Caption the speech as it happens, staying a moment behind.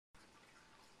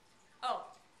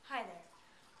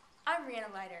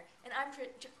Rihanna Lighter, and I'm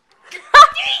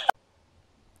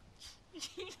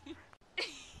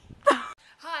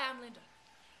Hi, I'm Linda.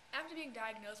 After being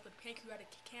diagnosed with pancreatic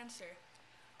cancer,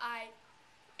 I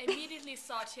immediately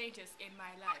saw changes in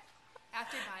my life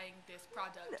after buying this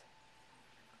product.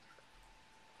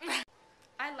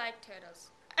 I like turtles.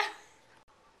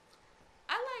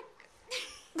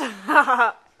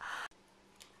 I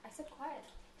said quiet.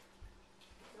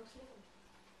 No sniffing.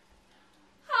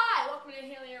 Hi, welcome to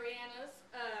Rihanna's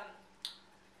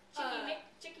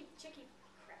chicky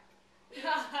crack. I'm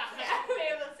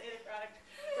able to say the product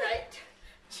right.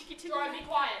 Chicky to be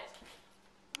quiet.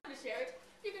 I'm gonna share it.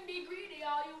 You can be greedy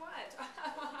all you want.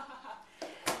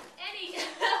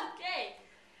 Okay.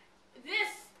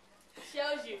 This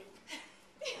shows you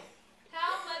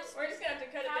how much. We're just gonna have to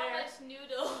cut it there. How much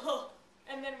noodle.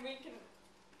 And then we can.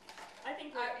 I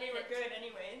think we were good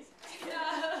anyways.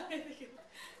 Yeah, it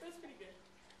was pretty good.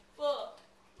 Well,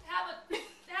 have a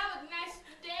nice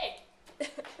day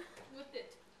with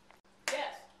it.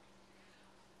 Yes.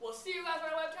 We'll see you guys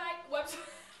on our website.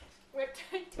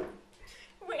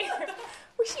 Wait,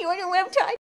 we see you on your website.